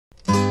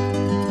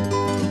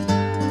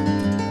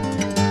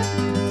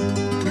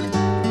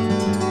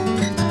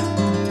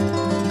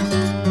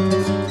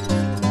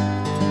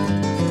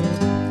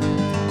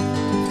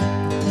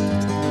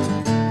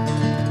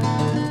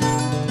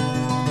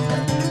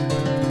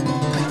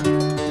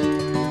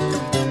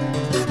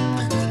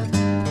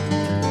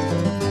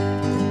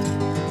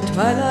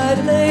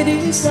Twilight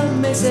lady,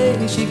 some may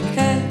say she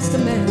casts a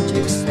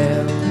magic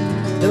spell.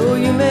 Though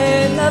you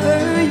may love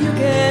her, you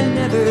can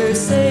never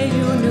say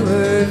you knew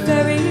her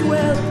very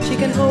well. She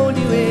can hold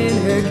you in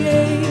her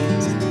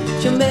gaze,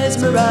 she'll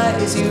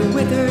mesmerize you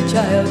with her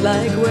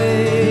childlike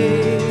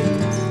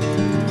ways.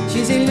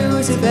 She's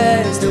elusive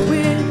as the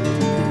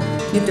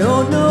wind, you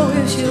don't know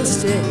if she'll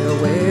stay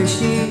or where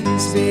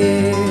she's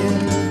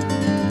been.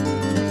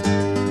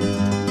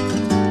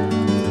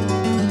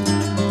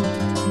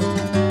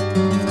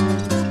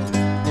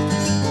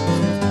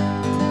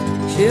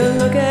 She'll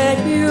look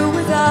at you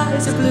with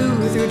eyes of blue,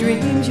 through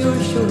dreams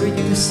you're sure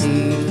you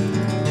see.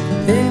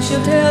 Then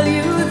she'll tell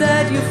you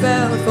that you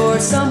fell for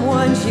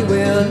someone she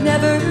will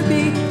never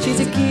be.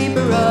 She's a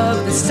keeper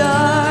of the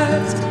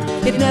stars,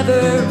 it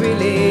never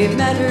really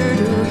mattered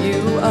who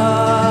you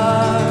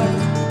are.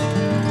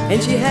 And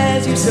she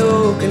has you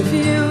so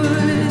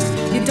confused,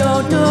 you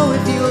don't know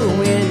if you'll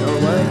win or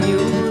what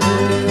you'll lose.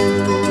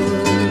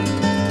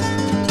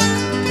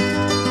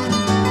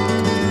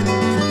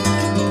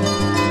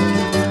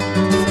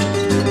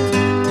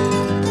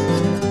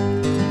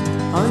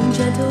 On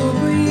gentle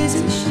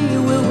breezes she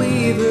will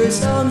weave her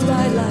songs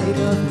by light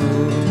of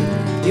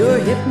moon. You're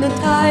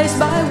hypnotized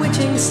by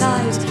witching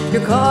sighs,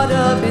 you're caught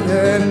up in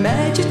her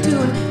magic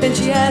tune. Then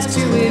she asks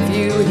you if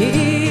you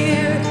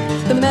hear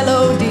the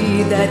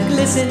melody that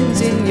glistens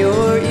in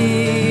your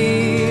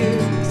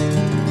ears.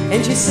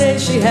 And she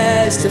says she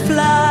has to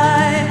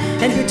fly,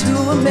 and you're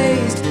too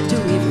amazed to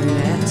even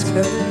ask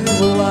her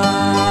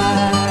why.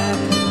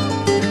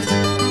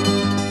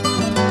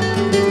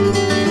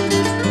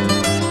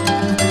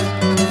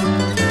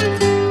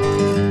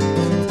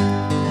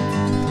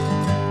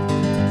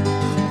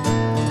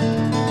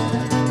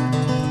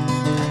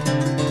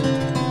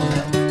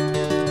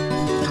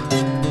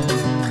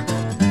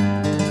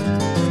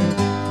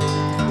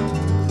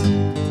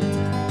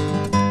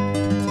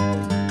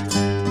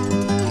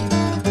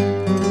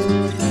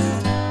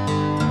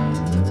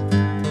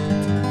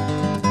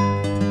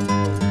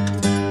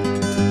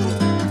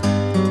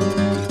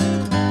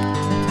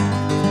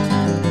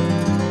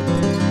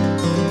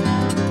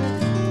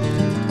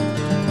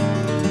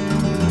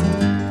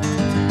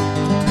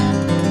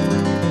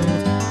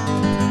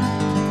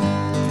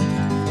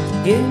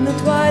 In the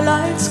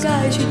twilight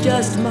sky she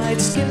just might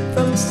skip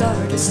from star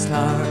to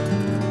star.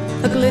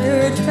 A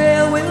glitter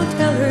trail will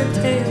tell her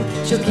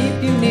tale, she'll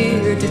keep you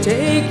near to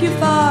take you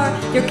far.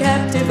 You're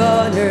captive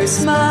on her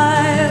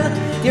smile,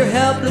 you're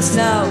helpless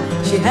now,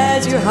 she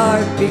has your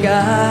heart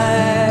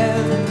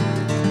beguiled.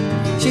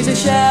 She's a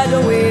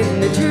shadow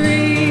in the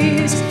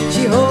trees,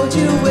 she holds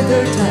you with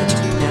her touch,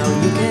 now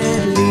you can